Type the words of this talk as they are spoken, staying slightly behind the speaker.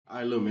All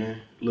right, look, man.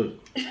 Look.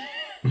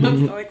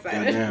 I'm so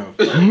excited.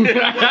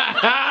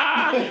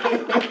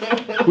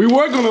 We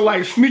were gonna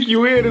like sneak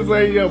you in and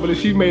say, yeah, but if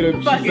she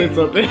said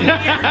something.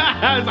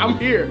 I'm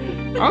here.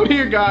 I'm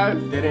here,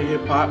 guys. That ain't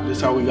hip hop. This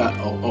is how we got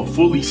a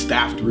fully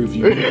staffed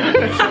review.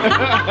 That's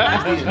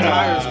the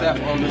entire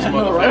staff on this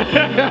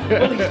motherfucker.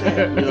 Fully staffed.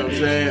 You know what I'm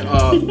saying?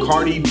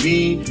 Cardi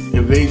B,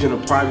 Invasion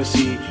of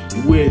Privacy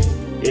with.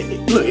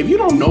 Look, if you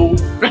don't know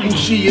who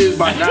she is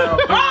by now,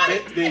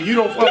 then you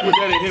don't fuck with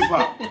that in hip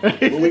hop.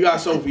 But we got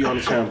Sophie on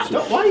the channel too.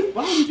 Why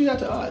would you do that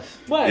to us?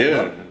 What?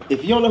 Yeah.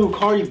 If you don't know who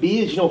Cardi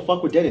B is, you don't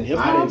fuck with that in hip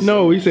hop.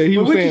 No, he was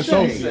saying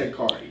Sophie. He said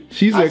Cardi.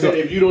 She I said said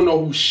if you don't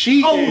know who she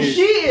is. Oh,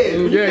 she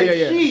is.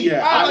 Yeah. She.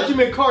 Yeah, I thought you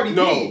meant Cardi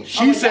no, B.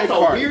 she said that's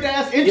Cardi. a weird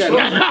ass intro.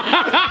 My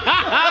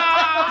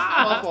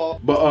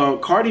fault. But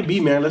Cardi B,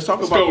 man, let's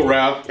talk about. Let's go,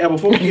 Ralph. Yeah,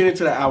 before we get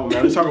into the album,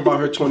 man, let's talk about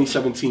her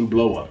 2017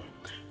 blow up.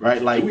 Right,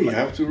 like Do we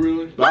have to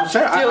really? But I'm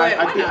saying,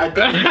 I think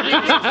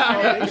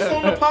It's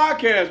on the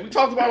podcast. We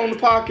talked about it on the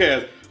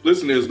podcast.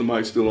 Listen, is the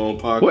mic still on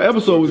podcast? What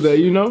episode was that?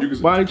 You know?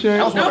 By any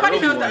chance? Nobody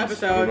knows the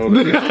episode.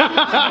 Mine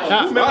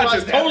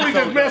just totally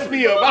just messed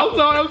me up.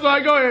 I'm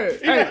sorry. Go ahead.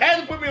 He just had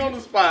to put me on the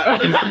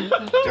spot.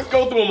 Just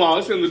go through them all.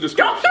 It's in the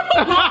description.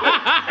 Yeah,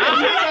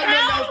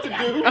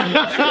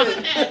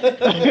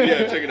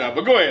 check it out.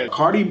 But go ahead.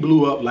 Cardi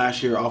blew up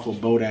last year off of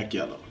Bodak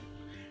Yellow.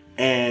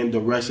 And the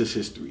rest is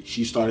history.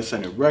 She started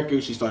setting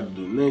records. She started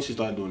doing this. She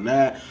started doing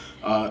that.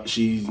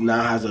 She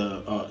now has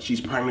she's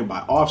pregnant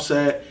by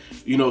Offset.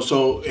 You know,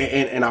 so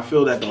and I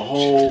feel that the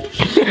whole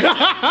Biggest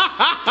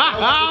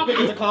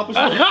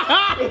accomplishment.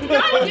 God damn,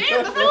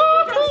 let's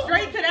go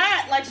straight to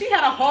that. Like she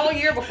had a whole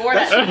year before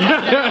that.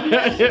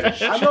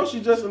 I know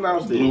she just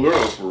announced it. Blue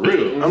girl, for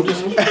real. I'm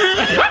just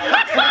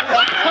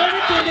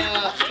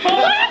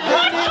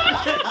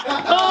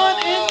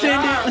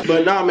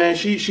But nah, man,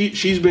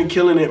 she's been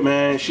killing it,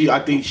 man. I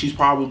think she's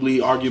probably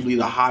arguably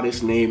the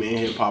hottest name in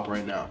hip hop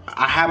right now.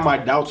 I have my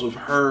doubts of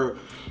her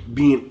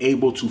being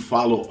able to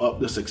follow up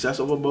the success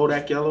of a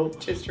Bodak Yellow.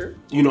 It's true.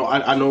 You know,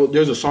 I know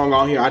there's a song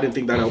on here. I didn't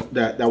think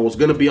that was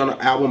gonna be on the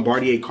album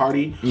Bartier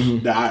Cardi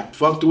that I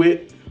fucked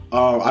with.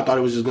 I thought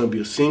it was just gonna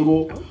be a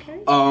single. Okay.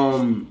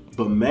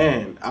 But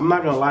man, I'm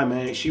not gonna lie,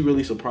 man. She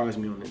really surprised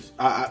me on this.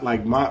 I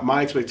like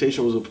my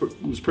expectation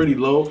was pretty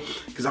low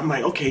because I'm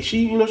like, okay,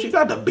 she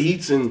got the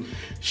beats and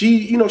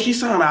she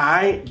sound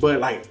alright, but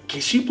like,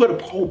 can she put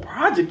a whole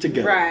project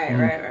together?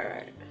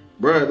 Right.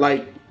 Bruh,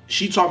 like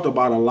she talked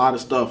about a lot of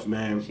stuff,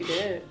 man. She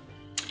did.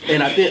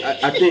 And I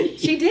think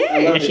She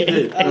did. she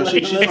did. No,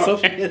 she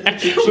talked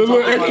The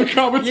little extra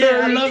commentary.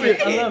 Yeah, I love it.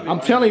 I'm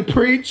telling you,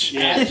 preach.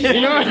 Yeah.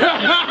 You know?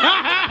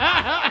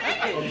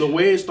 The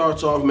way it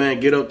starts off, man,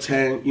 get up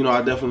 10,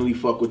 I definitely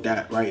fuck with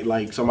that, right?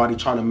 Like somebody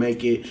trying to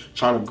make it,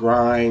 trying to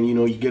grind,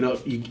 you get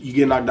up, you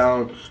get knocked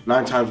down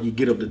 9 times, you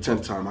get up the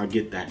 10th time. I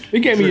get that.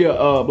 It gave me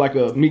like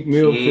a Meek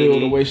Mill feel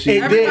the way she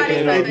It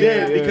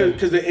did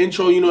because the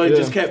intro, it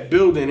just kept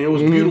building. It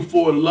was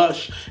beautiful and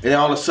lush, and then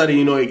all of a sudden,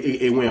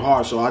 it went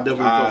hard. So I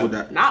definitely fuck with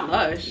that. Not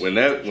lush. When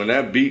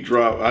that beat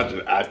dropped,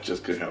 I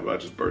just couldn't help it. I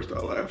just burst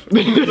out laughing.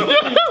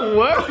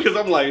 What? Because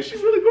I'm like, is she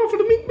really going for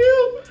the Meek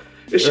Mill?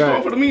 Is she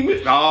going for the Meek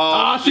Mill?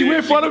 Oh, she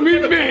went for the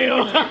Meek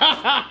Mill.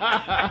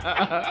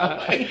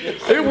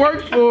 It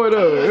worked for her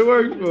though. It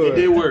worked for her. It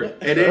did work.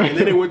 And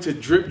then it went to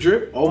Drip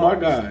Drip. Oh my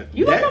God.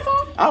 You like that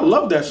song? I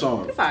love that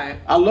song. It's alright.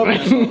 I love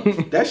that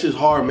song. That shit's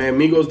hard, man.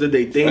 Migos did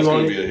they thing That's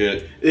on gonna it. be a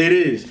hit. It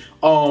is.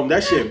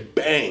 That shit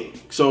bang.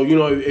 So,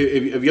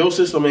 if your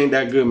system ain't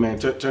that good, man,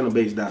 turn the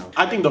bass down.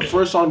 I think the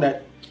first song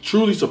that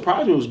truly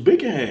surprised me was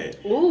Big Head.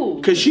 Ooh.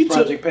 Cause she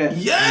Project took, Pat.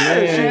 she took,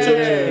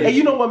 and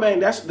you know what, man?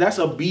 That's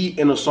a beat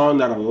in a song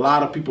that a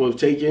lot of people have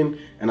taken,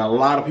 and a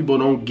lot of people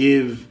don't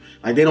give,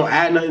 like they don't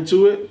add nothing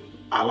to it.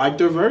 I like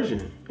their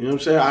version. You know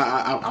what I'm saying?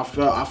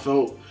 I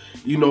felt,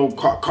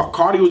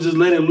 Cardi was just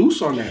letting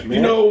loose on that,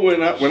 man.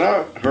 When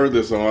I heard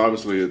this song,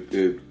 obviously it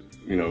is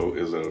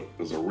a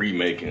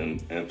remake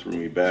and threw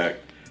me back.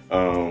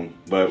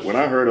 But when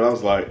I heard it, I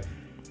was like,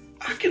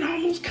 I can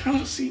almost kind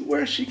of see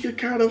where she could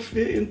kind of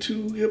fit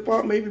into hip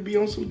hop, maybe be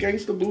on some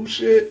Gangsta Boo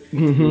shit.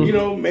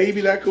 Maybe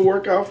that could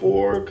work out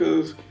for her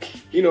because,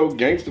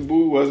 Gangsta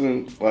Boo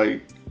wasn't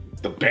like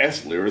the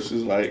best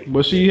lyricist, like.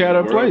 But she had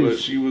her place. But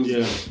she was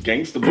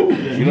Gangsta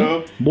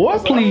Boo, Boy,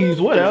 please,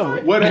 whatever.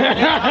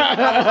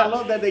 I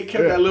love that they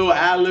kept that little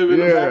ad-lib in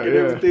the back and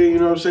everything, you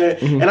know what I'm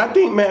saying? And I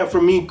think, man, for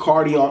me,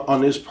 Cardi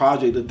on this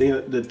project,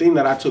 the thing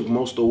that I took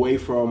most away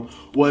from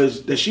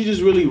was that she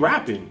just really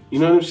rapping. You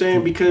know what I'm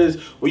saying? Because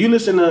when you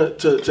listen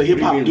to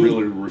hip-hop,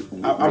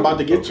 I'm about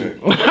to get to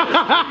it.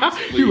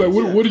 You're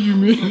like, what do you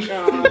mean?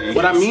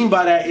 What I mean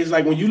by that is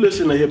like when you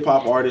listen to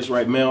hip-hop artists,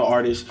 right, male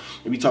artists,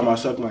 and we talking about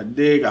suck my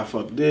dick, I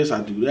fuck this,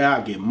 I do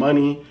that, I get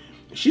money.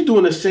 She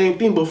doing the same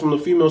thing, but from the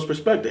female's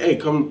perspective. Hey,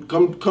 come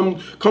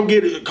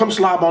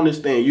slob on this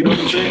thing. You know what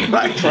I'm saying?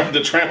 Like the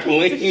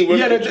trampoline.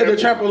 The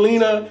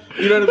trampolina.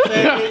 You know what I'm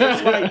saying?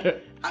 It's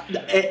like,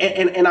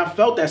 and I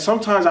felt that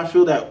sometimes I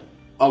feel that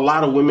a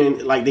lot of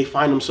women, like, they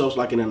find themselves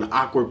like in an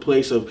awkward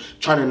place of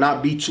trying to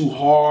not be too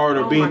hard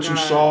or being too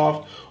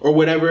soft, or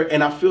whatever.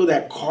 And I feel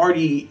that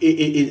Cardi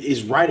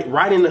is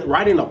right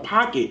in a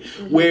pocket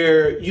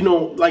where, you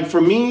know, like for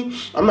me,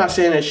 I'm not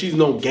saying that she's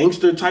no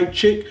gangster type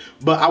chick,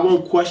 but I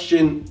won't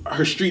question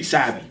her street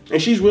savvy.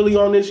 And she's really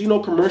on this, you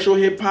know, commercial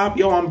hip hop.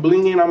 Yo, I'm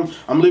blinging,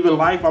 I'm living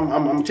life,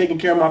 I'm taking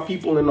care of my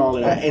people and all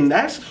of that. And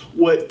that's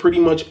what pretty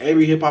much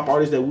every hip hop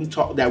artist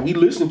that we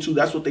listen to,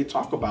 that's what they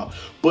talk about.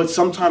 But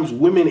sometimes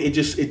women,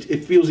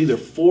 it feels either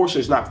forced or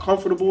it's not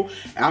comfortable.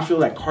 And I feel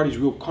like Cardi's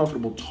real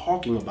comfortable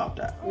talking about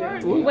that.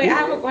 Yeah. Wait, I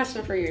have a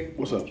question for you.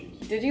 What's up?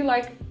 Did you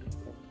like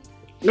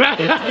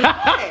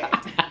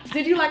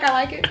I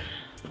Like It?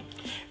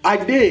 I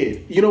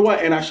did. You know what?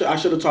 And I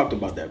should have talked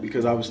about that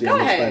because obviously I'm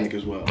Hispanic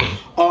as well.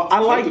 I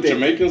like the that.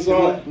 Jamaican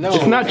song. No,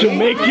 It's not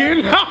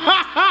Jamaican.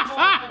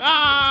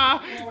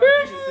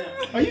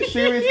 Are you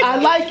serious? I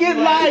like it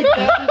like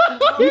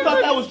that. You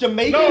thought that was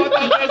Jamaican? No, I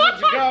thought that's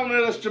what you call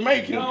it. That's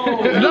Jamaican.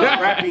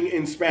 Rapping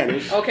in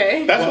Spanish.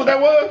 Okay. That's what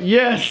that was?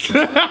 Yes.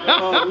 No,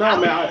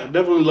 man, I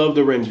definitely love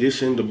the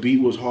rendition. The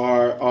beat was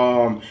hard.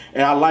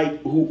 And I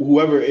like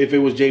whoever, if it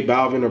was J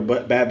Balvin or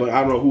Bad, but I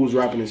don't know who was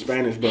rapping in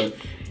Spanish, but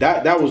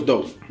that was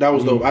dope. That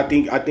was dope. I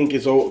think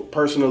it's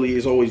personally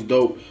it's always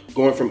dope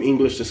going from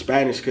English to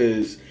Spanish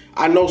because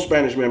I know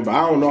Spanish, man, but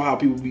I don't know how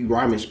people be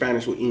rhyming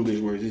Spanish with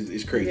English words.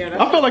 It's crazy.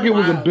 Yeah, I felt like it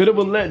was a bit of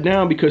a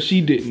letdown because she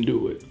didn't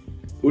do it.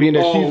 Being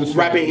that she's a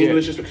rapping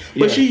English,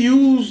 but she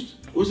used.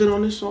 Was it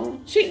on this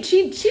song? She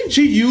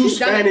used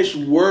Spanish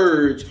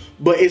words,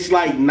 but it's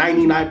like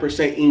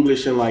 99%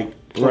 English and like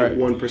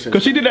 0.1%.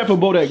 Because she did that for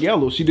Bodak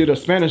Yellow. She did a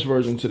Spanish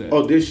version to that.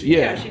 Oh, did she?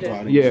 Yeah, she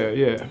did.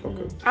 Yeah.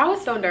 Okay. I was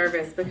so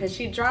nervous because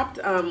she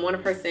dropped one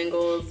of her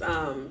singles,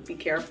 Be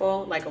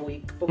Careful, like a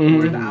week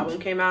before the album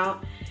came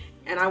out.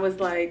 And I was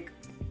like,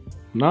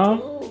 nah.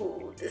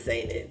 ooh, this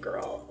ain't it,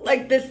 girl.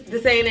 Like, this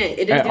ain't it.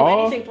 It didn't At do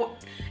all? anything for...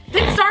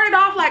 It started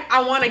off like,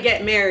 I want to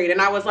get married.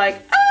 And I was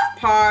like,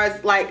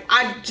 pause. Like,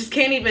 I just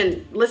can't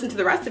even listen to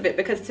the rest of it.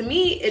 Because to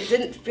me, it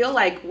didn't feel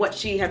like what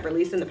she had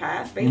released in the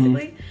past,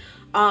 basically.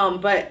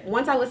 But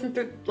once I listened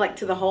through, like,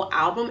 to the whole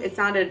album, it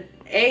sounded,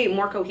 A,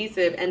 more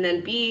cohesive. And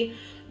then B,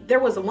 there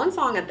was one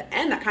song at the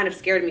end that kind of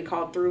scared me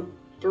called Through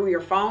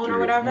Your Phone or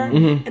whatever.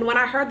 And when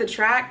I heard the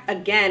track,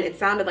 again, it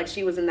sounded like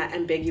she was in that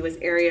ambiguous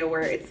area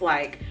where it's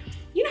like,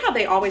 you know how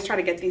they always try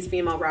to get these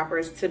female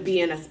rappers to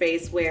be in a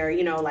space where,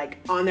 you know, like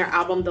on their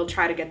album, they'll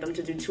try to get them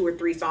to do 2 or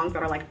 3 songs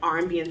that are like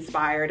R&B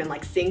inspired and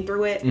like sing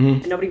through it.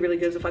 And nobody really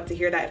gives a fuck to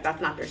hear that if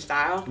that's not their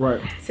style. Right.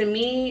 To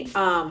me,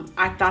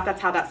 I thought that's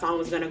how that song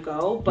was going to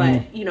go.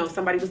 But, you know,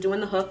 somebody was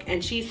doing the hook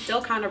and she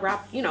still kind of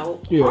rapped, you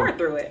know, hard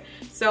through it.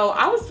 So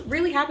I was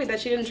really happy that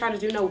she didn't try to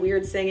do no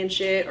weird singing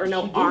shit or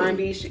no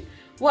R&B.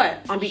 What?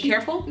 On Be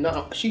Careful?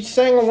 No, she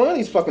sang on one of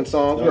these fucking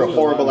songs. Her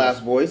horrible ass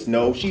voice.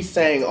 No, she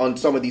sang on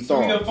some of these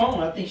songs. Through Your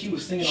Phone, I think she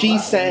was singing. She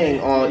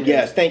sang on.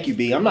 Yes, thank you,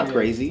 B. I'm not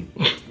crazy.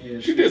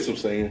 She did some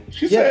singing.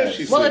 She said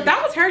she Well, sang. if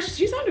that was her,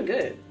 she sounded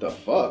good. The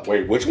fuck?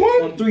 Wait, which one?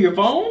 On Through Your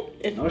Phone?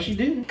 No, she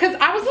didn't. Because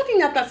I was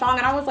looking at that song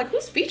and I was like,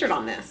 who's featured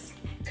on this?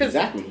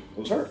 Exactly. It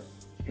was her.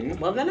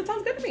 Well, then it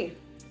sounds good to me.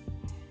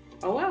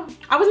 Oh, well.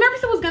 I was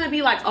nervous it was going to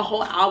be like a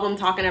whole album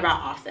talking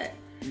about Offset.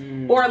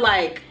 Or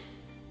like,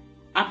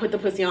 I put the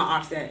pussy on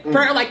Offset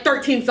for like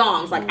 13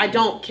 songs. Like, I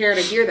don't care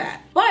to hear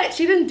that. But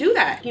she didn't do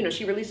that. You know,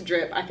 she released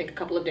Drip, I think, a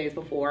couple of days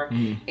before.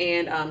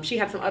 And she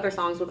had some other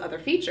songs with other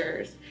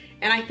features.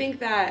 And I think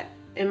that,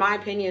 in my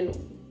opinion,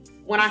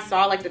 when I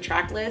saw like the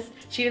track list,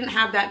 she didn't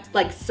have that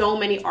like so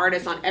many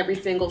artists on every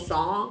single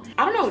song.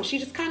 I don't know. She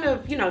just kind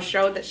of, you know,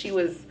 showed that she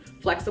was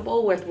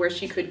flexible with where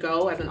she could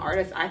go as an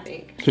artist, I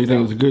think. So you think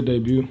it was a good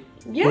debut?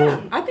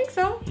 Yeah, I think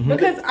so.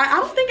 Because I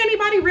don't think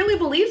anybody really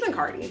believes in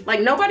Cardi.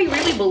 Like, nobody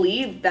really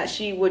believed that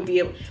she would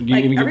be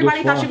like,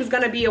 everybody thought she was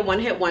going to be a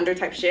one-hit wonder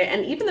type shit.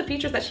 And even the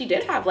features that she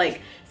did have, like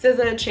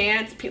SZA,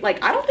 Chance,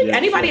 like, I don't think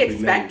anybody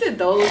expected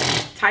those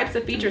types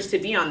of features to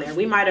be on there.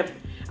 We might have,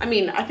 I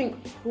mean, I think,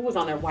 who was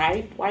on there?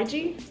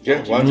 YG?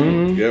 Yeah,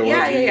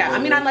 YG. Yeah. I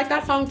mean, I like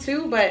that song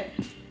too, but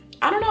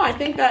I don't know. I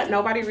think that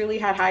nobody really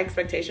had high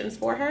expectations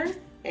for her.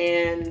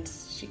 And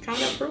she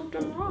kind of proved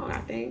them wrong, I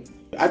think.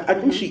 I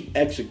think she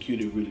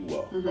executed really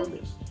well on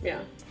this. Yeah.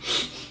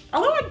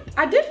 Although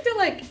I did feel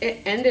like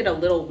it ended a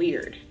little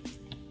weird.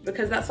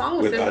 Because that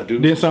song was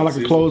didn't sound like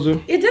a closer.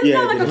 It didn't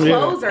sound like a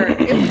closer.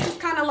 It was just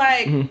kind of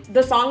like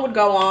the song would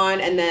go on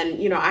and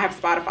then, you know, I have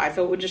Spotify,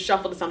 so it would just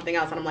shuffle to something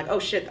else and I'm like, oh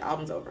shit, the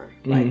album's over.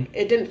 Like,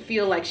 it didn't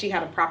feel like she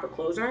had a proper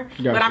closer.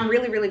 Gotcha. But I'm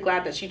really, really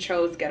glad that she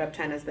chose Get Up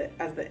 10 as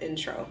the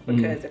intro.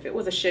 Because if it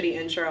was a shitty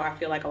intro, I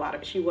feel like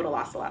she would have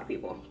lost a lot of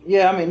people.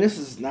 Yeah, I mean, this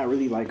is not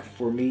really like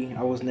for me.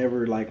 I was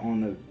never like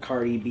on the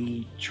Cardi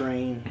B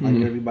train like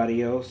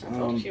everybody else. I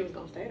told you she was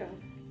gonna stay though.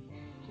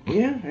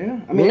 Yeah.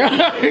 I mean,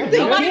 I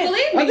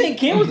think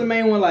Ken was the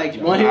main one.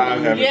 Like, I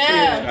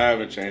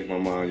haven't changed my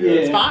mind yet.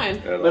 It's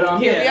fine.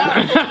 But Here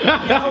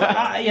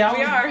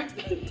we are.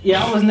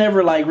 I was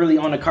never like really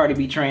on the Cardi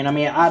B train. I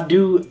mean,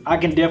 I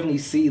can definitely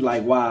see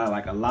like why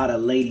like a lot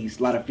of ladies,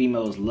 a lot of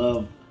females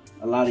love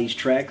a lot of these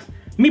tracks.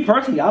 Me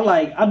personally,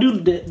 I do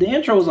the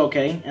intro is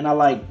okay, and I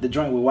like the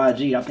joint with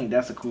YG. I think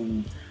that's a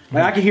cool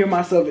Like I can hear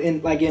myself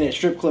in a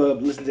strip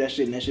club listening to that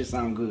shit and that shit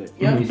sound good.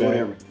 Yeah.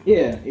 Whatever.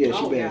 Yeah, she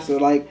Oh, bad. yeah. So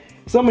like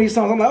some of these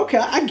songs, I'm like, okay,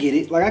 I get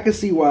it. Like I can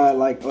see why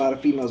like a lot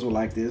of females would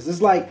like this.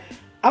 It's like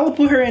I would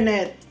put her in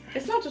that.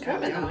 It's not just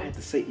women, I though. have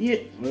to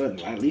say well,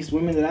 at least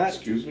women that I.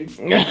 Excuse me? It's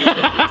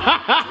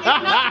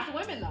not just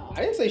women, though.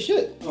 I didn't say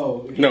shit.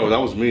 Oh, No, that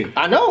was me.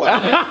 I know.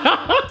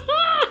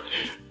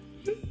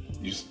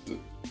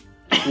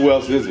 Who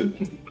else is it?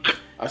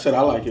 I said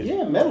I like it.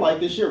 Yeah, men like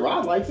this shit.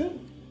 Rod likes it.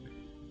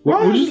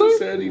 What would you say?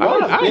 Said he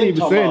I ain't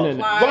even saying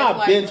nothing.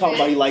 Rob been talking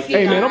about he likes it.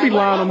 Hey man, don't be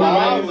lying on me,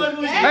 Rob man.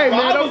 was, Hey, man,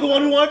 Rob don't- was the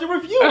one who wanted to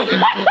review it. He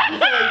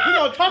said, we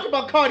gonna talk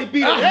about Cardi B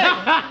today.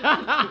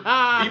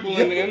 People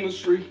in the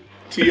industry,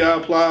 T.I.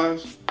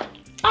 applies.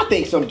 I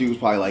think some dudes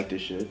probably like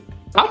this shit.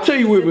 I'll tell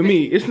you what, with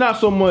me, it's not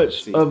so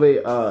much of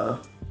a,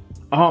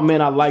 oh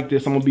man, I like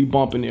this, I'm gonna be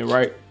bumping it,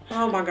 right?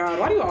 Oh my God,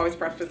 why do you always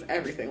preface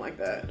everything like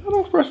that? I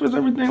don't preface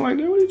everything like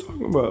that. What are you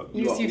talking about?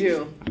 Yes, you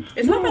do.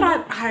 It's not that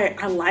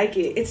I like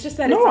it. It's just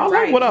that No, it's I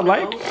alright. like what I you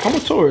like. know? I'm a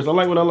tourist. I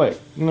like what I like.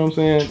 You know what I'm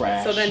saying?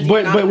 Trash. So then, do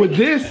you not But with like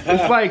this,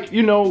 it's like,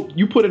 you know,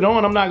 you put it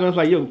on, I'm not gonna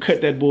like, yo,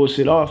 cut that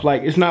bullshit off.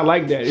 Like, it's not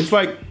like that. It's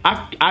like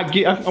I'm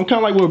kind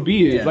of like where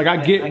B is. Yeah, like, I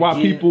get why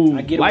people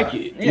I get like why-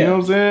 it. yeah. You know what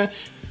I'm saying?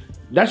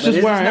 That's But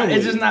just where I am. It's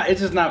with just it. not.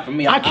 It's just not for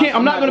me. I can't.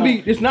 I'm not gonna be.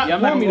 It's not Yeah, I'm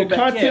for not me. gonna The go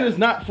back- content yeah. is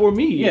not for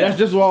me. Yeah. That's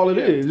just all it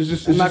is. It's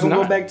just. I'm It's not just gonna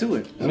not. go back to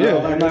it. Yeah.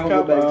 I'm not gonna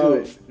go back to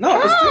it. No,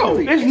 it's How?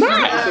 seriously. It's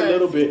not. It's a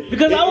little bit.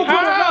 Because I would put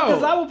her, How?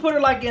 because I would put her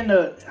like in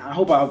the. I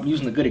hope I'm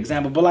using a good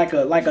example, but like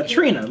a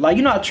Trina, like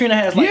you know how Trina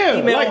has like Yeah,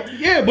 female, like,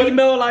 yeah, but-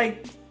 female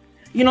like.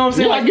 You know what I'm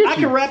saying? Yeah, I Like get I you.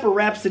 can rap a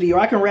Rhapsody or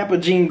I can rap a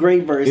Jean Grey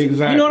verse.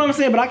 Exactly. You know what I'm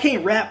saying? But I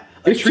can't rap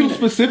a It's Trina. too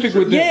specific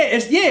with Yeah, that.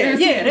 it's It's too there you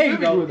specific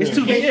go. with It's that.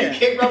 too yeah.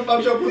 Can't rap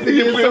about your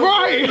pussy.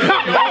 Right.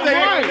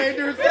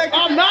 Right.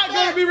 I'm not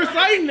gonna be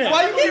reciting that.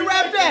 Why you can't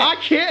rap that?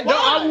 I can't. No,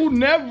 I will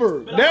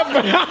never.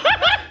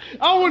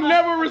 I will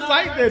never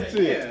recite that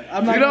shit.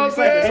 I'm not You know gonna what I'm recite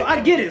that. saying? So I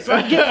get it. So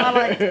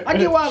I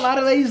get why a lot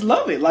of ladies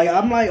love it. Like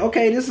I'm like,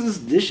 okay, this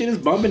shit is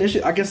bumping. This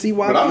shit, I can see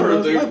why. But I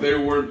heard females love they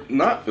it. were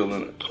not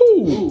feeling it.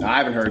 Ooh. I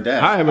haven't heard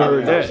that. I haven't heard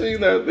I've that.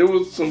 seen that. There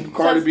was some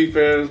Cardi B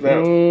fans that. I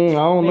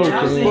don't know.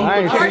 I've seen- I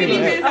ain't Cardi seen B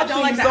that. fans that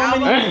don't like the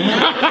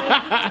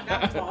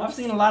album. I've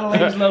seen a lot of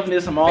ladies loving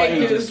this from all Fake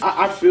ages. news.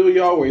 I feel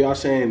y'all where y'all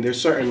saying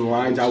there's certain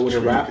lines I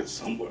wouldn't rap.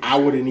 I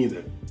wouldn't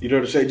either. You know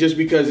what I'm saying? Just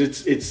because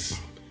it's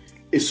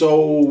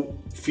so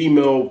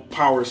female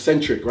power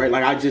centric, right?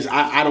 Like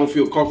I don't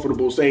feel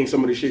comfortable saying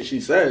some of the shit she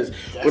says.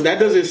 But that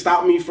doesn't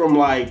stop me from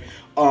like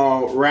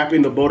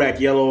rapping the Bodak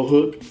Yellow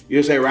hook. You know what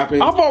I'm saying?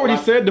 Rapping. I've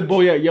already said the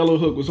Boyak Yellow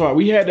Hook was hard.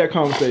 We had that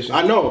conversation.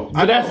 I know.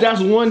 But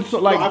that's one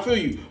like No, I feel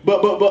you.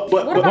 But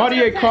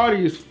Cardi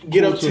Cardi is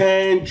Get cool Up too.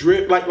 10,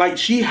 Drip, like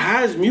she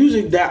has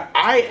music that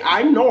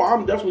I know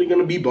I'm definitely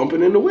gonna be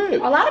bumping in the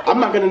whip. A lot of people- I'm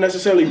not gonna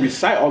necessarily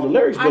recite all the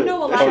lyrics, I but know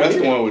a lot Oh, of that's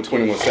the people. one with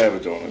 21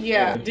 Savage on it.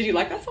 Yeah. Did you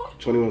like that song?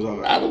 21's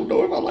on. I don't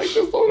know if I like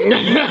this song. I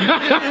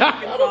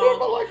don't know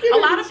if I like it. A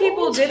lot of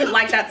people didn't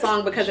like that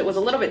song because it was a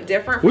little bit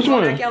different. Which from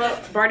one? Bodak Yellow,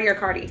 Barty or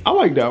Cardi. I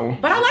like that one.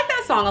 But I like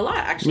that song a lot,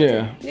 actually.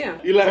 Yeah. Yeah.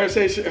 You let her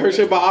say her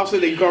shit by Offset,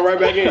 then you come right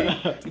back in,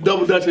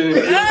 double dutching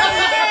it.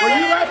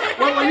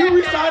 when you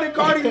recited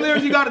Cardi's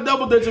lyrics, you got to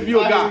double dutch if you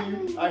a guy.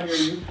 I hear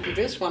you.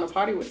 Bitch want to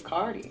party with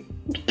Cardi.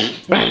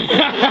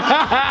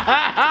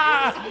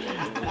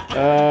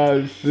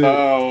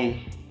 Shit.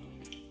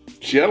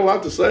 She had a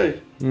lot to say.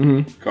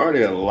 Mm-hmm. Cardi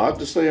had a lot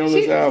to say on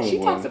this album. She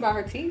boy. talks about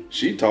her teeth.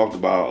 She talked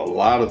about a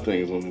lot of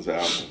things on this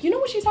album. You know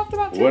what she talked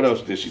about too? What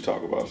else did she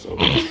talk about? So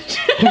No,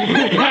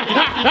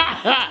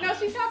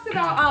 she talks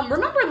about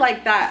remember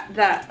like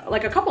that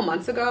like a couple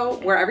months ago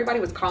where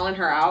everybody was calling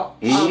her out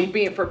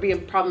being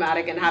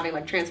problematic and having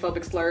like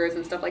transphobic slurs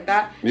and stuff like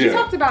that. She Yeah.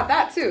 talked about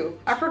that too.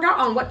 I forgot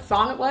on what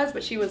song it was,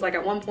 but she was like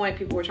at one point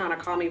people were trying to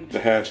call me the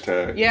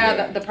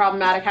hashtag. the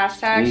problematic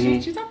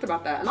hashtag. She talked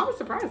about that, and I was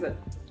surprised that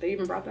they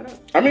even brought that up.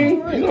 I mean,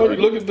 you know, you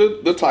look at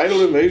the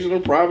title, Invasion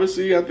of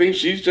Privacy. I think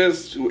she's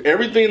just,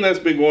 everything that's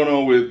been going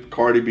on with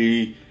Cardi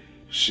B,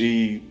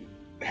 she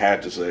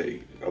had to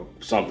say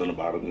something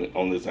about it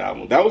on this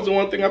album. That was the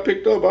one thing I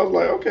picked up. I was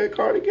like, okay,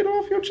 Cardi, get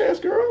off your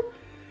chest, girl.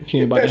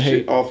 Can't about Get the that hate.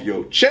 shit off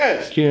your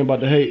chest. Can't about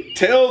the hate.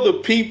 Tell the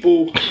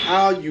people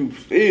how you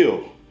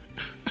feel.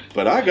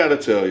 But I gotta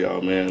tell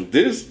y'all, man,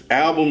 this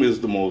album is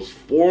the most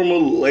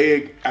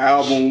formulaic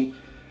album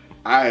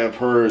I have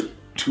heard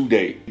to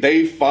date.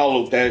 They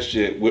followed that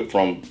shit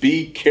from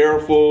Be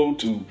Careful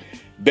to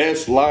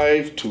Best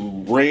Life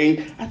to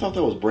Ring. I thought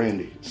that was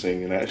Brandy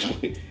singing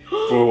actually.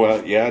 For a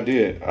while. Yeah, I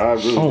did. I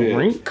really did.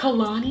 Ring?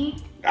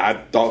 Kalani? I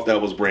thought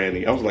that was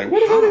Brandy. I was like,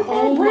 what the hell?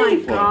 Oh my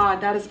god,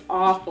 that is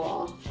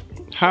awful.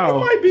 How?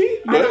 Might be.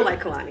 I don't but-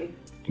 like Kalani.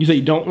 You say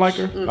you don't like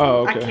her?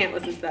 Oh, okay. I can't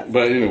listen to that song.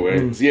 But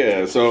anyways,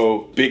 yeah.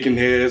 So Bacon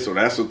Head, so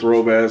that's a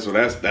throwback. So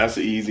that's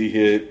an easy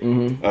hit.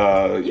 You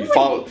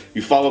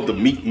follow the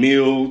Meek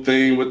Mill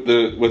thing with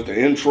the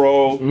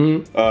intro.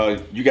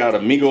 You got a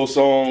Migos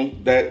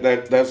song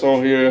that's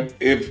on here.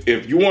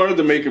 If you wanted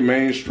to make a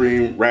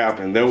mainstream rap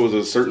and there was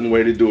a certain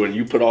way to do it, and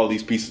you put all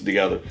these pieces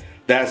together,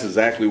 that's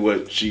exactly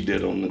what she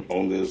did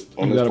on this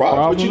got a project.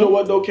 problem? But you know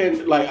what though,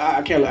 Ken? Like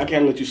I can't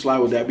let you slide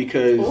with that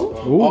because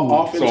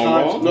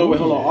oftentimes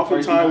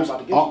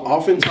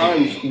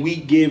oftentimes we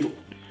give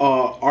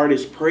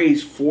artists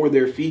praise for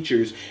their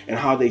features and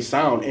how they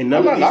sound, and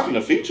I'm not knocking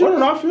the feature.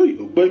 No, I feel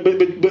you, but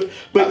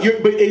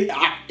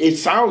it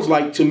sounds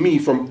like to me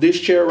from this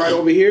chair right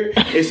over here,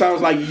 it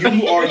sounds like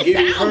you are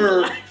giving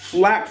her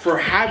flack for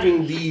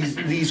having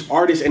these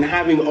artists and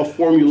having a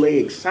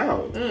formulaic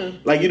sound.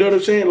 Like, you know what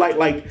I'm saying?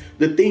 Like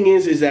the thing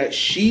is that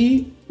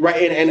she,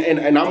 right,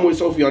 and I'm with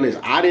Sophie on this.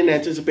 I didn't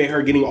anticipate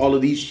her getting all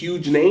of these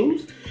huge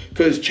names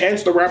because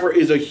Chance the Rapper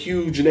is a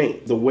huge name.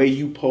 The way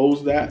you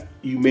posed that,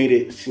 you made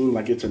it seem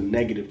like it's a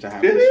negative to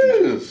have. It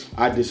is.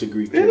 I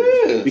disagree. It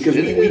is. Because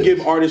we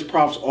give artists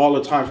props all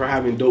the time for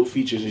having dope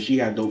features, and she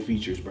had dope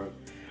features, bro.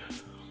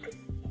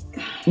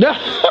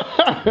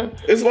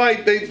 It's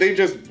like they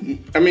just,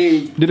 I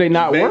mean, did they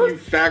not work?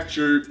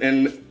 Manufactured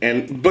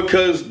and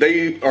because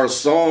they are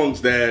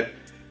songs that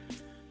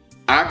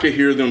I could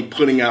hear them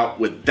putting out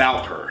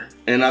without her,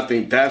 and I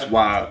think that's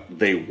why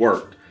they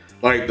worked.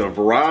 Like the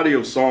variety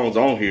of songs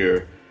on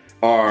here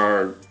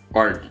are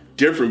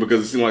different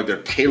because it seems like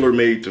they're tailor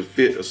made to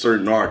fit a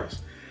certain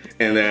artist,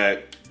 and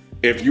that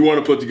if you want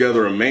to put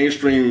together a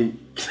mainstream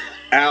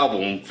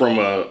album from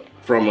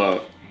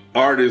a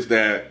artist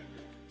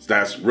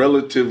that's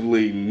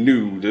relatively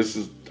new, this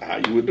is how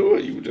you would do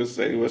it. You would just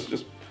say, let's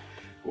just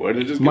go ahead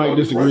and just Mike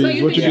disagrees. So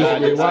you What you think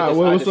disagree? Why? I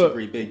What's up?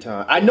 disagree big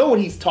time. I know what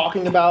he's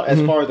talking about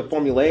as far as the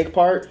formulaic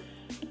part.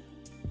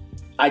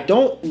 I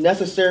don't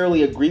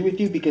necessarily agree with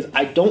you because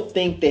I don't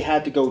think they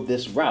had to go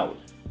this route.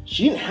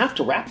 She didn't have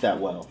to rap that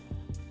well.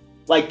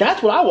 Like,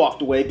 that's what I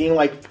walked away being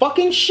like,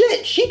 fucking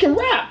shit, she can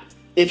rap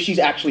if she's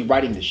actually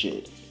writing the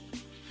shit.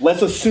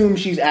 Let's assume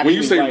she's actually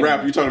When you say writing.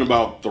 rap, you're talking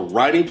about the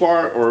writing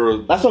part, or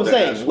That's what I'm the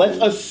saying. actual- Let's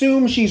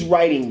assume she's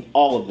writing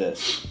all of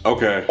this.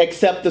 Okay.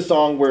 Except the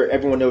song where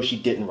everyone knows she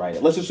didn't write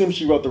it. Let's assume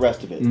she wrote the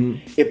rest of it.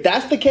 If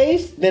that's the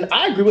case, then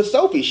I agree with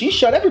Sophie. She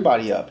shut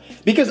everybody up.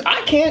 Because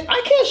I can't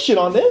shit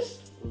on this.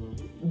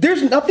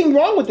 There's nothing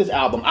wrong with this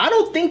album. I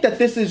don't think that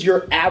this is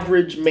your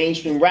average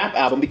mainstream rap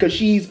album because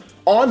she's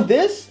on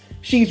this,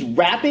 she's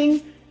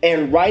rapping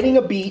and writing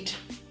a beat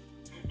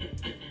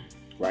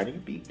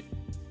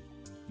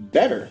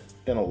better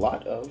than a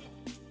lot of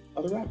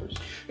other rappers.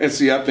 And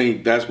see, I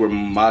think that's where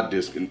my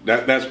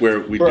that's where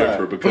we Bruh.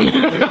 differ because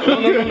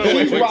no,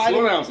 wait, slow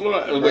writing-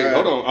 down. Wait,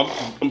 hold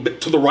on. I'm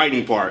to the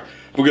writing part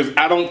because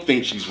I don't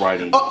think she's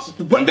writing this.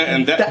 But I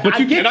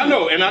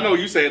know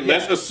you said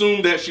let's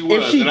assume that she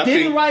was. If she and I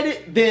didn't think, write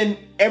it, then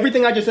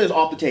everything I just said is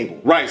off the table.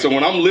 right. So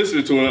when I'm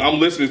listening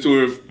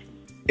to her,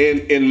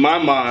 in my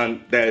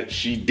mind that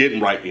she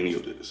didn't write any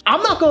of this.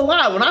 I'm not gonna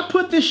lie, when I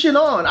put this shit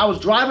on, I was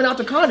driving out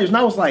to Conyers and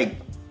I was like,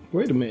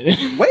 Wait a minute.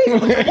 wait,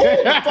 hold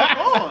the fuck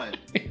on.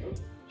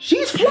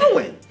 She's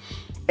flowing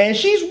and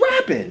she's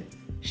rapping.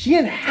 She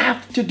didn't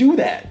have to do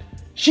that.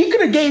 She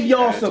could have gave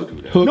y'all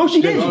some. No,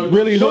 she didn't.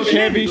 Really No, hook she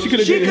heavy. didn't. She could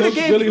have did hook,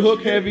 really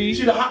hook heavy.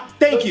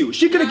 Thank you.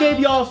 She could have gave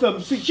y'all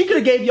some. She could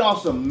have gave y'all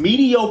some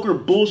mediocre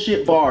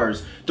bullshit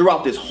bars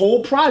throughout this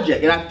whole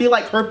project, and I feel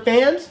like her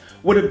fans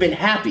would have been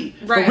happy.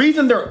 Right. The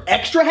reason they're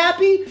extra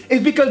happy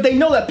is because they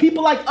know that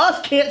people like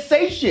us can't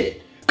say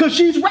shit. Cause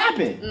she's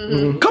rapping.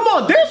 Come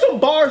on, there's some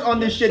bars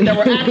on this shit that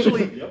were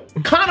actually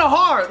kind of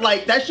hard.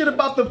 Like that shit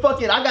about the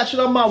fucking I got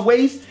shit on my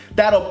waist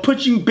that'll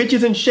put you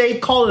bitches in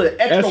shape. Call it an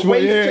extra That's what-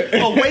 waist,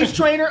 a waist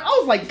trainer. I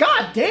was like,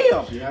 God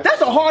damn,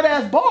 that's a hard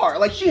ass bar.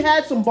 Like she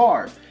had some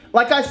bars.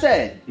 Like I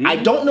said, I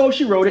don't know if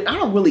she wrote it. I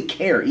don't really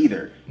care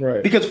either.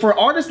 Right. Because for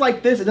artists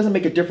like this, it doesn't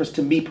make a difference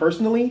to me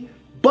personally.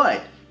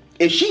 But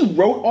if she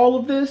wrote all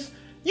of this,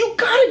 you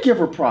gotta give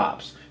her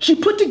props. She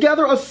put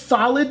together a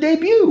solid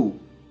debut.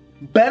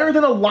 Better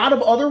than a lot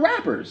of other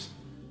rappers.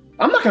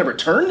 I'm not gonna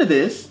return to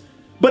this.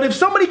 But if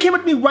somebody came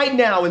up to me right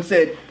now and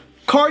said,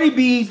 Cardi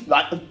B's,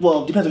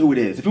 well, depends on who it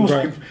is. If it was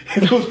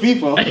if it was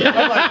FIFA, I'm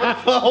like, what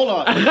the fuck? Hold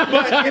on.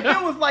 But if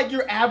it was like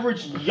your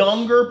average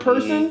younger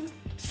person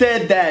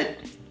said that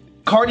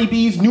Cardi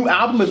B's new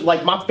album is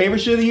like my favorite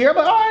shit of the year, I'm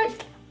like, all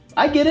right,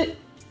 I get it.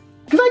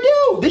 Cause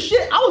I do. This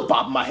shit, I was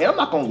bobbing my head, I'm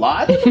not gonna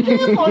lie. There's some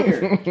jams on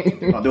here.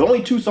 There were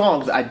only two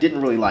songs I didn't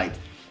really like.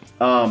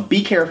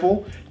 Be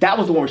Careful, that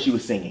was the one where she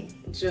was singing.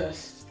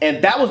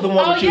 And that was the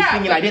one where she was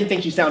singing. I didn't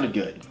think she sounded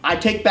good. I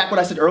take back what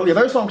I said earlier.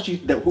 There are songs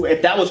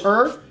if that was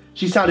her,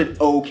 she sounded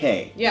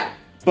okay. Yeah.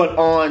 But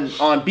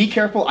on Be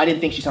Careful, I didn't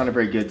think she sounded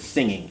very good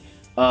singing.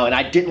 And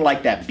I didn't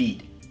like that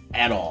beat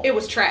at all. It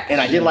was trash. And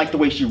I didn't like the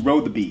way she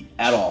rode the beat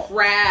at all.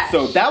 Trash.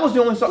 So that was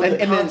the only song. The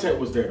And then content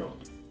was there though.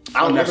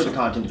 I don't remember the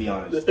content, to be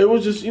honest. It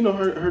was just,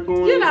 her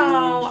going. You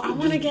know, I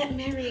want to get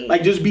married.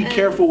 Like, just be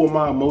careful with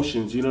my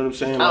emotions. You know what I'm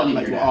saying? I don't need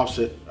Like to hear that.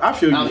 Offset. I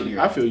feel I don't need to you.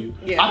 hear I that. feel you.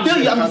 Yeah. I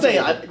feel you. I'm just saying.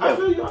 I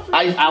feel you.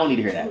 I don't need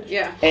to hear that.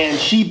 Yeah. And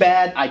She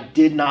Bad, I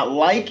did not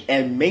like,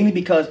 and mainly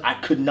because I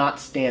could not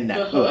stand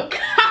that hook.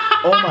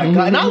 Oh my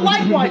god! And I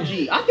like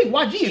YG. I think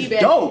YG is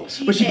dope.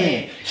 But she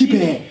bad.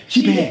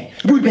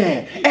 We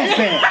bad. Ass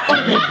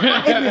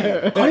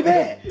bad. Cardi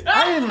bad.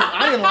 I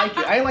didn't like it.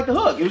 I didn't like the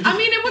hook. It was just, I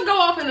mean, it would go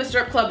off in a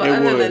strip club, but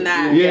other than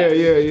that, Yeah.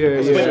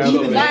 But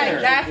even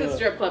that's a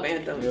strip club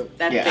anthem.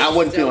 That yeah, they I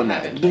wasn't still feeling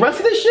haven't that. The rest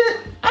of this shit,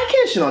 I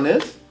can't shit on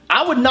this.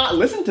 I would not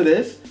listen to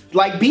this.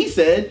 Like B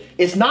said,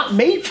 it's not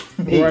made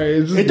for me. Right,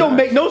 it's just it don't not.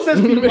 make no sense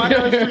for me to ride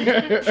down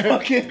the street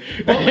fucking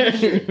bumping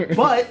shit.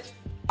 But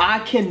I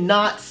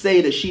cannot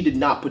say that she did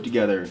not put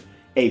together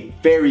a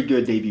very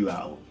good debut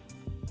album.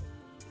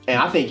 And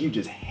I think you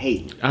just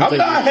hate. I'm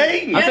not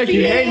hating. I think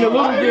you hating a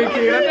little bit,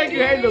 kid. I think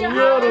you hating a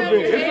little bit.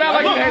 It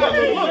sounds like you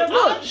hating a little bit.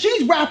 Look,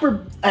 she's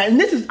rapper, and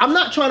this is, I'm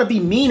not trying to be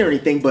mean or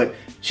anything, but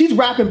she's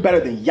rapping better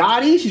than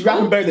Yachty. She's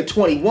rapping better than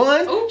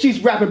 21. Ooh.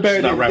 She's rapping better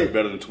She's than. not rapping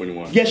better than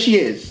 21. Yes, she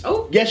is.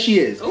 Ooh. Yes, she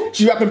is. Ooh.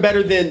 She's rapping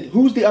better than,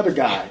 who's the other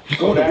guy?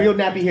 Oh, the real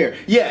nappy hair.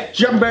 Yeah,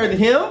 she's rapping better than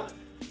him.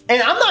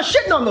 And I'm not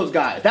shitting on those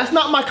guys. That's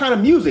not my kind of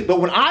music.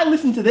 But when I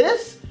listen to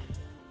this,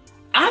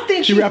 I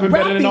think She she's rapping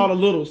better than all the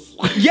littles.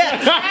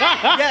 Yes.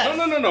 Yes.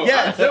 No.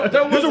 Yes. There was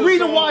There's a a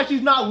reason song- why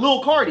she's not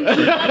Lil Cardi.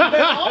 She's rapping better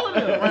than all of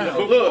them.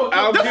 But look,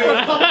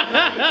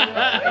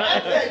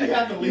 You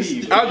have to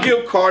leave. I'll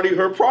give Cardi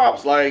her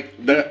props. Like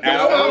the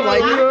album,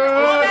 like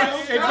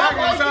Exactly. It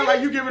sounds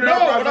like you giving her a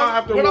prize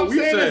after what I'm we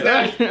saying is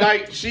said. that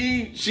like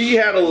she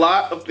had a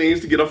lot of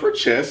things to get off her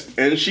chest,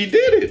 and she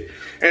did it.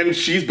 And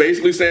she's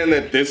basically saying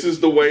that this is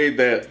the way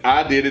that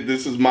I did it.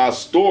 This is my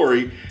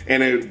story,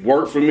 and it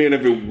worked for me. And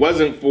if it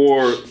wasn't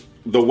for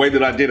the way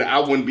that I did it, I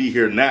wouldn't be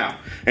here now.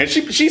 And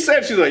she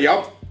said, she's like,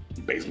 y'all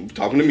basically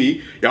talking to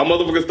me. Y'all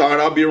motherfuckers thought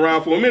I'll be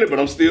around for a minute, but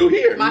I'm still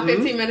here. My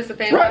 15 minutes of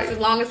fame Right. was as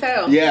long as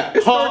hell. Yeah.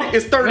 It's 30.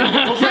 It's 30.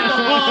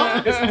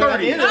 It's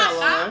 30.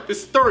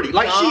 It's 30.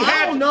 Like she I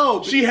had. don't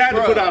know, She had to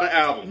bruh. put out an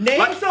album. Name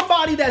Like,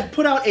 somebody that's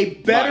put out a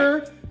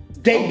better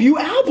debut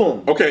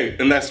album. okay,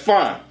 and that's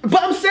fine.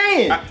 But I'm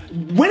saying,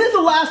 when is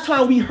the last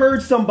time we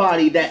heard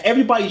somebody that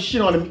everybody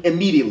shit on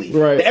immediately?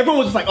 Right. That everyone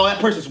was just like, oh, that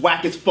person's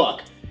whack as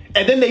fuck.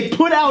 And then they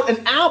put out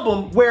an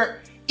album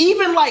where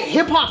even like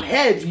hip hop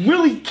heads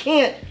really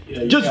can't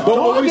just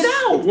dog it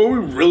out. Were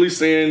we really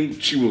saying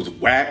she was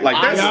whack? Like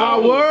that's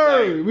Y'all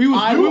were. We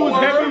was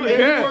heavy.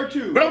 Yeah.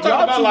 too. But I'm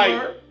talking about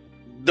like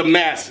the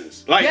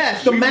masses. Like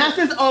Yes, the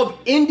masses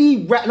of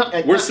indie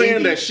rap. We're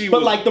saying that she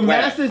but was like the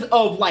whack. masses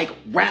of like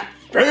rap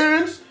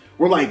fans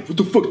were like, what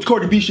the fuck?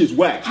 Cardi B shit's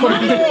whack. Cardi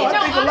B No, shit's I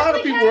whack. think a lot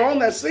of people were on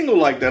that single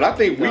like that. I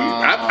think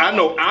I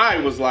know I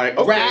was like,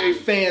 okay. Rap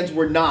fans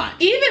were not.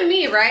 Even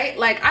me, right?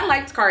 Like, I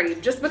liked Cardi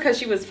just because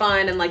she was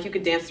fun and like you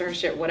could dance to her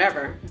shit,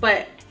 whatever.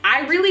 But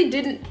I really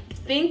didn't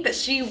think that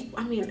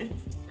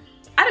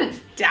I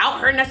didn't doubt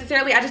her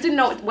necessarily. I just didn't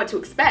know what to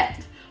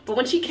expect. But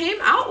when she came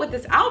out with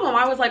this album,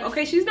 I was like,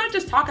 okay, she's not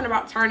just talking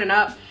about turning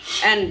up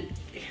and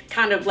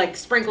kind of like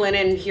sprinkling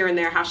in here and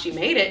there how she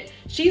made it.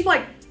 She's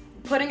like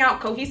putting out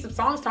cohesive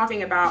songs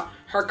talking about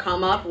her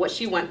come up, what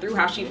she went through,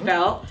 how she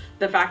felt,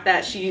 the fact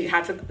that she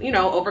had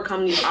to,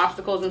 overcome these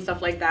obstacles and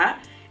stuff like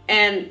that.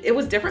 And it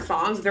was different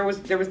songs. There was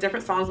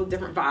different songs with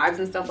different vibes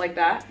and stuff like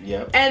that.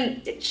 Yep.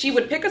 And she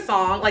would pick a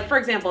song, like for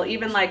example,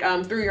 even like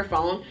Through Your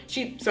Phone,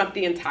 she spent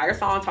the entire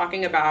song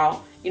talking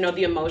about,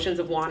 the emotions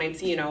of wanting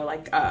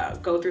to,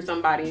 go through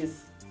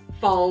somebody's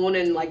phone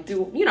and like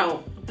do,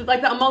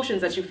 like the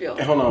emotions that you feel.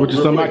 Hold on. Which is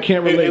something I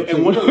can't relate to.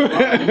 And one of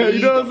the, You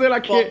know what I'm saying? I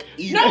can't.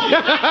 No,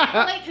 I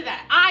can't relate to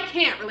that. I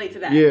can't relate to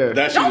that. Yeah.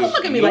 That Don't shit is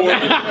look at me like more-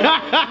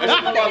 that. That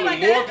shit's probably like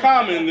more that.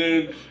 common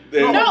than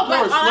No, of but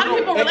course. a lot of No,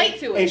 people relate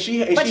to it. And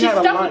she but she had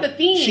a stuck line. with the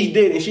theme. She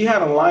did, and she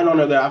had a line on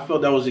her that I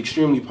felt that was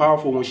extremely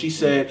powerful when she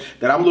said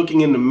that I'm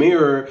looking in the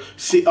mirror,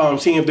 seeing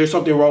if there's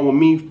something wrong with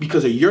me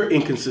because of your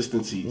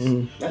inconsistencies.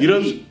 You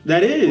know,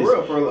 that is.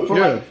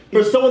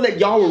 For someone that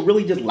y'all were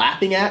really just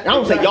laughing at. I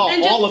don't say y'all,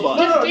 And just- all of us.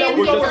 just No, dance we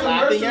We're thought just she was a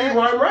laughing nursery at.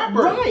 rhyme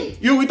rapper. Right.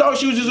 We thought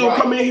she was just gonna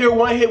Right. come in here,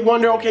 one hit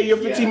wonder. Okay, you're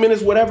 15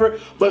 minutes, whatever.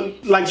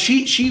 But like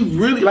she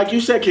really, like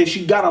you said, Ken,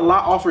 she got a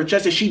lot off her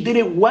chest, and she did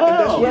it well.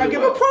 That's where I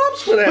give her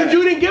props for that. But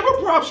you didn't give her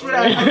props for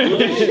that. You've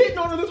been shitting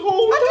on her this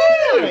whole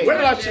time. Where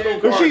did I shit on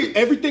But Cardi?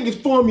 everything is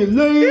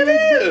formulaic. It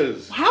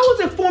is. How is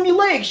it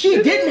formulaic?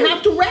 She didn't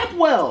have to rap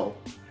well.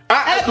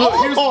 At Look,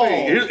 here's the all.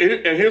 thing.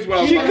 Here's what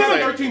I was She going could to have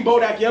say. 13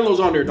 Bodak Yellows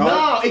on her,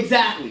 dog. No,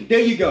 exactly.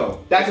 There you go.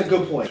 That's a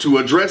good point. To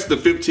address the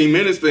 15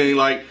 minutes thing,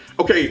 like,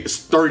 okay, it's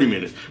 30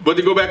 minutes. But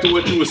to go back to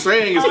what you were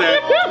saying is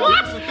that,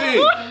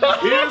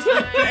 here's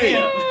the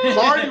thing.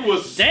 Cardi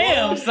was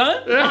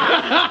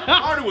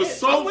Cardi was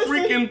so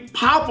freaking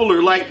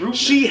popular. Like,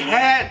 she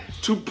had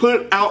to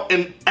put out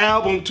an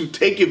album to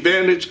take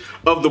advantage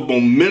of the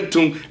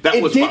momentum that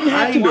It was didn't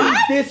have to behind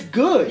her. be this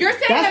good. You're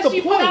saying That's that the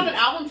she point. put out an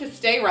album to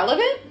stay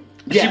relevant?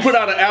 Yes. She put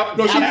out an album.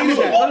 No, she Absolutely.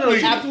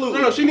 needed that.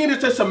 Absolutely. No, she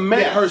needed to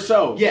cement Yes.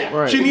 herself. Yeah.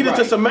 Right. She needed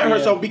to Right. cement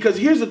herself because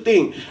here's the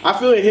thing. I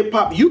feel in hip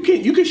hop, you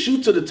can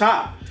shoot to the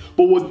top. But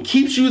But what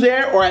keeps you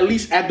there, or at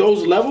least at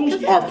those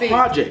levels, are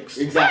projects.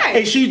 Exactly.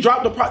 And she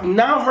dropped the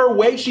now her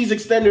weight, she's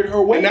extended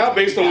her weight. And now,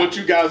 based on what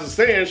you guys are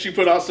saying, she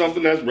put out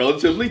something that's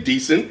relatively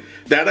decent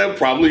that'll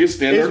probably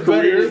extend her it's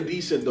better career. than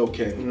decent though,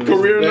 Ken.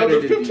 Career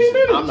another 15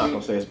 minutes. I'm not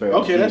gonna say it's better.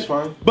 Okay, that's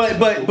fine. But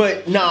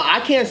no,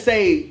 I can't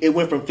say it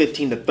went from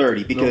 15 to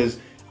 30 because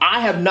I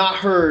have not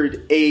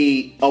heard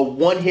a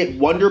one-hit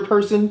wonder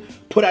person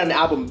put out an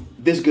album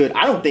this good.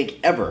 I don't think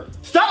ever.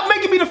 Stop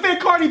making me defend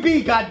Cardi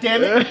B,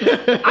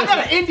 goddammit. I got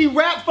an indie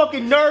rap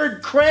fucking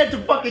nerd cred to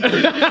fucking keep.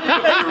 You're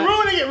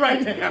ruining it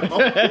right now.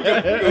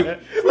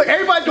 Look,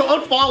 everybody's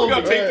gonna unfollow We're me.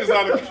 gonna take this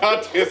out of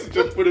context and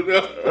just put it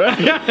up.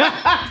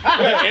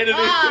 Edit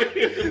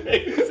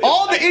it.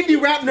 All the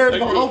indie rap nerds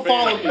gonna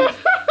unfollow me.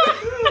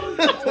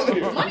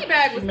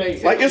 Moneybag was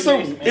made. Like it's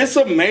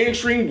a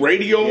mainstream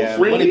radio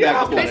friendly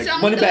album.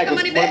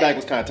 Moneybag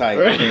was kind of tight.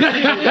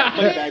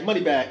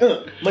 Moneybag.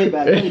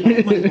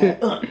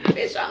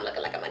 Bitch, I'm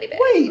looking like a money bag.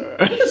 Wait,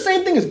 it's the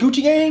same thing as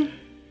Gucci Gang?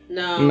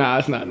 No. Nah,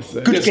 it's not the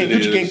same.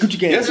 Gucci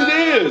Gang. Yes, it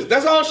is.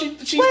 That's all she's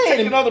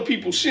taking other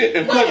people's shit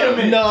and putting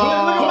it. No.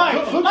 I'm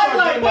like, hold on.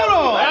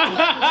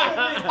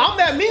 I'm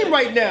that meme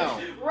right now.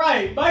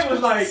 Right. Mike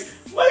was like,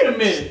 wait a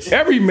minute.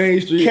 Every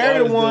mainstream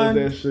Carry the artist one.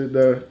 does that shit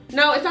though.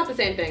 No, it's not the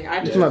same thing.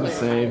 It's not the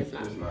same. It's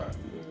not.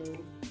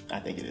 I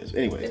think it is.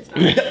 Anyways,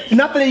 It's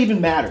not that it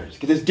even matters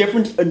because it's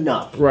different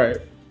enough. Right.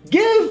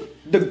 Give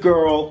the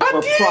girl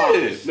her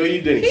props. No,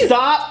 you didn't.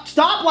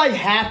 Stop like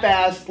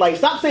half-ass. Like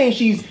stop saying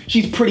she's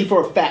pretty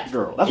for a fat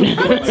girl. That's what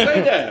you're doing.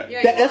 Say that.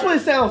 Yeah, That's what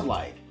it sounds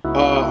like.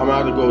 I'm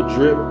out to go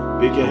Drip,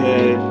 Big and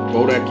Head,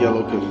 Bodak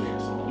Yellow, because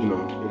you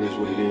know it is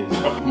what it is.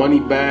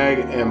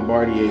 Moneybag and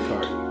Bartier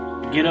Cardi.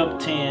 Get Up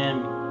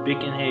 10, Big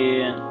and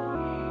Head,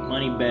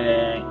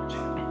 Moneybag,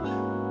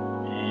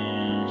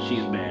 and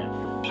She's Bad.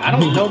 I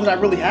don't know that I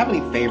really have any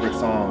favorite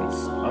songs.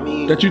 I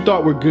mean, That you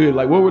thought were good.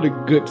 Like, what were the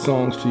good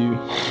songs to you?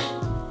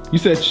 You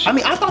said.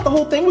 I thought the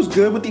whole thing was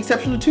good with the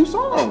exception of 2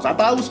 songs. I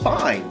thought it was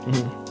fine.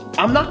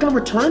 I'm not gonna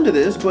return to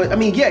this, but I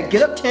mean, yeah,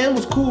 Get Up 10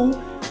 was cool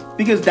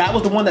because that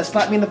was the one that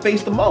slapped me in the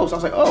face the most. I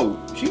was like, oh,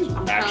 she's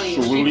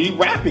actually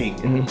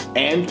rapping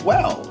and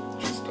well.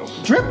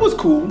 Drip was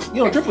cool.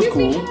 You know, Drip was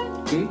cool.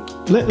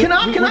 Can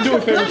I go?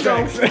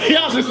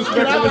 Y'all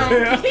disrespectful as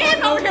hell. He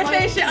is over here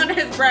saying shit under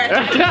his breath.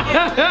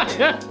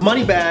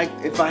 Moneybag.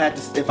 If I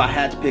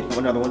had to pick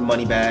another one,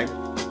 Moneybag.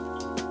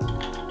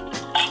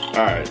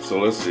 All right, so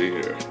let's see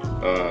here.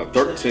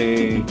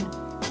 13.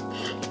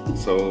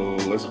 So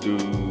let's do.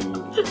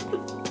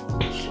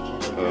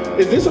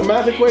 Is this a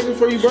math equation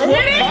for you, bro? Hold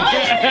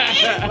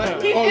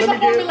on.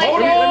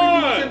 Hold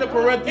on. Send the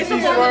parentheses It's a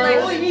first.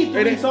 formulation. only need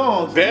 3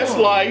 songs. Best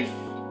Life.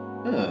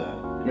 Huh.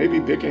 Maybe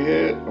Big and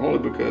Head, only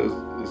because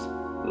this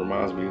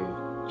reminds me of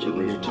the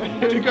original.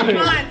 Come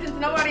on, since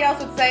nobody else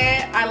would say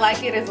it, I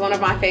like it. It's one of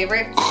my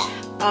favorites.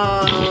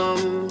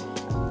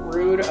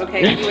 Rude.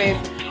 Okay, anyways.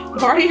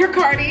 Barty or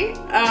Cardi.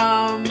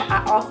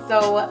 I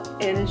also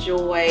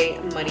enjoy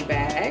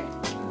Moneybag.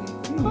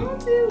 I'll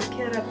do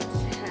Get Up 10.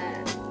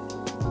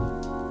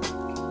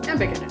 And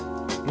Big and Head.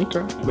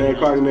 Okay. Man,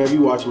 Cardi, man, if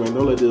you watch, man,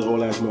 don't let this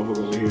old ass motherfucker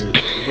over here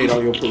hate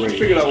on your parade.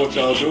 Figured out what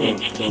y'all doing.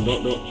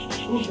 Don't.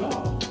 Who's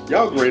y'all?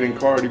 Y'all grading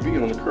Cardi B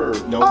on the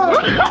curve. No.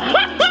 Not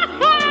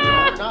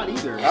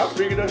either. I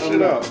figured that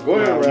shit out. Go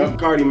ahead, Ralph.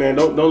 Cardi, man,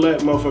 don't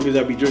let motherfuckers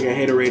that be drinking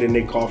Haterade in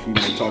their coffee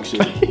and talk shit.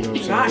 You know what I'm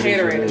saying? Not It is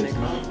what Haterade it in is. their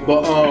coffee.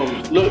 But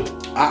look,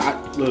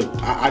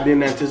 I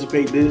didn't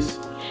anticipate this.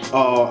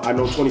 I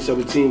know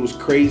 2017 was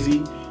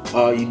crazy.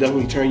 You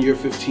definitely turned your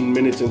 15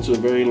 minutes into a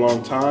very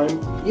long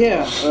time.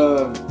 Yeah,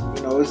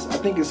 you know, I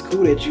think it's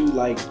cool that you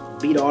like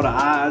beat all the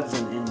odds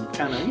and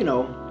kind of, you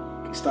know,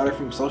 started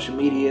from social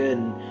media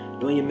and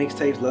doing your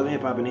mixtapes, Love and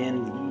Hip Hop, and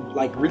then you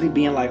like really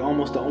being like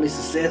almost the only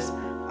success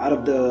out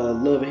of the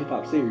Love and Hip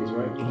Hop series,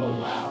 right? Oh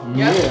wow.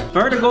 Yeah.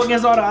 For her to go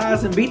against all the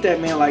odds and beat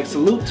that, man, like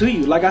salute to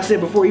you. Like I said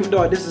before, even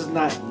though this is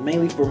not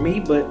mainly for me,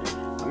 but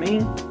I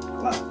mean,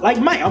 like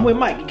Mike, I'm with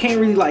Mike. You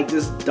can't really like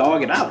just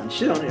dog it out and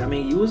shit on it. I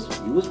mean, you was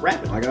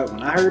rapping. Like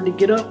when I heard to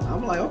Get Up,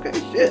 I'm like, okay,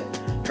 shit.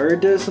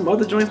 Heard some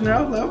other joints in there,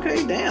 I was like,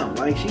 okay, damn.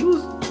 Like she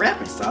was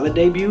rapping, solid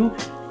debut.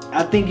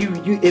 I think you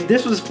if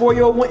this was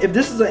if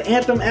this is an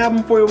anthem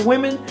album for your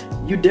women,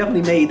 you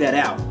definitely made that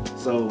album.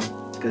 So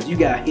because you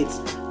got hits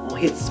on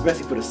hits,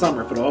 especially for the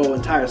summer, for the whole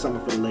entire summer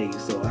for the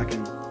ladies. So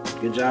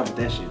good job with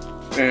that shit.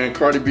 And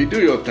Cardi B, do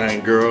your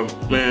thing, girl,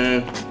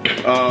 man.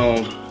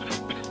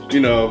 You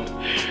know,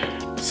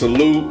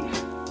 salute.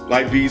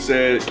 Like B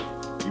said,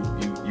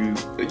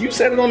 you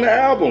said it on the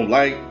album.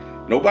 Like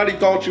nobody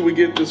thought you would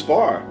get this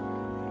far,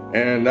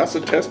 and that's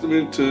a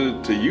testament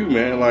to you,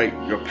 man. Like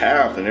your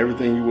path and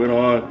everything you went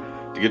on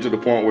to get to the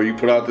point where you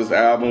put out this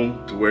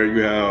album, to where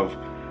you have,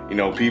 you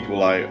know, people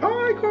like,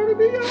 all right, Cardi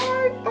B,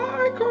 all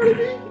right, Cardi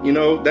B. You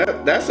know,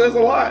 that says a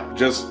lot.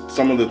 Just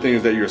some of the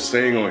things that you're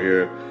saying on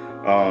here.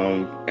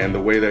 And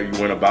the way that you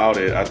went about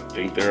it, I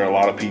think there are a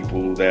lot of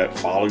people that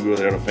follow you or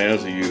that are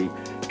fans of you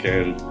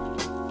can,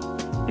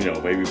 you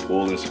know, maybe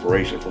pull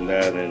inspiration from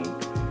that and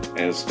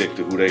stick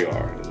to who they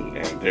are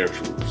and their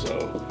truth.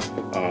 So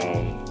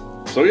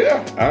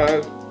yeah.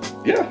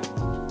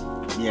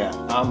 Yeah,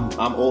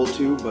 I'm old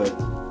too, but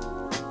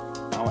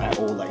I don't act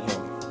old like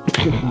him.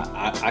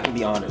 I can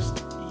be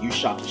honest. You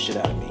shocked the shit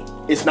out of me.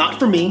 It's not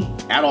for me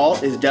at all.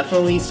 It's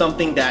definitely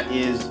something that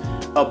is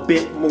a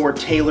bit more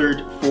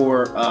tailored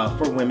for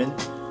women.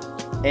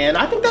 And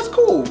I think that's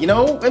cool, you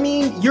know? I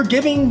mean, you're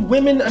giving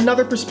women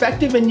another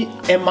perspective, and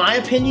in my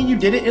opinion, you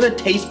did it in a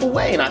tasteful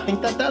way, and I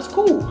think that that's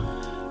cool.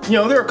 You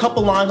know, there are a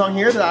couple lines on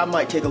here that I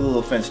might take a little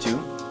offense to.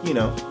 You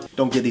know,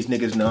 don't give these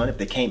niggas none if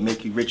they can't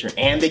make you richer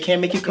and they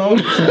can't make you come.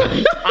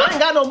 I ain't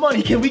got no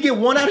money. Can we get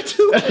 1 out of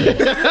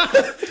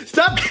 2?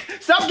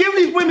 Stop giving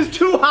these women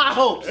too high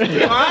hopes, all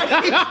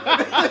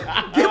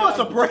right? Give us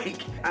a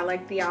break. I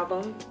like the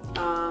album.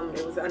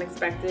 It was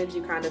unexpected.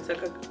 You kind of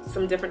took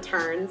some different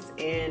turns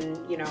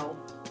in, you know,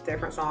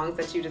 different songs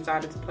that you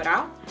decided to put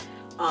out.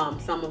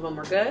 Some of them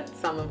were good.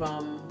 Some of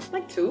them,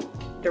 like 2.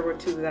 There were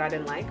 2 that I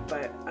didn't like,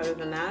 but other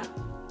than that,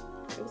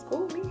 it was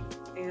cool with me.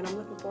 And I'm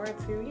looking forward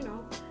to, you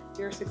know,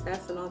 your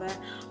success and all that.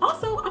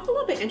 Also, I'm a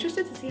little bit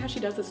interested to see how she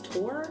does this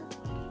tour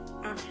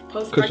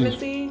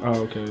post-pregnancy.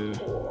 Oh, okay.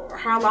 Or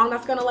how long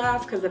that's gonna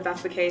last, because if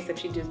that's the case, if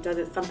she just does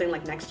it something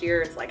like next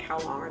year, it's like, how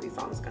long are these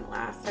songs gonna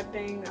last type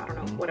thing. I don't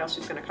know what else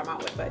she's gonna come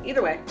out with, but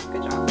either way,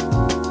 good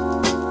job.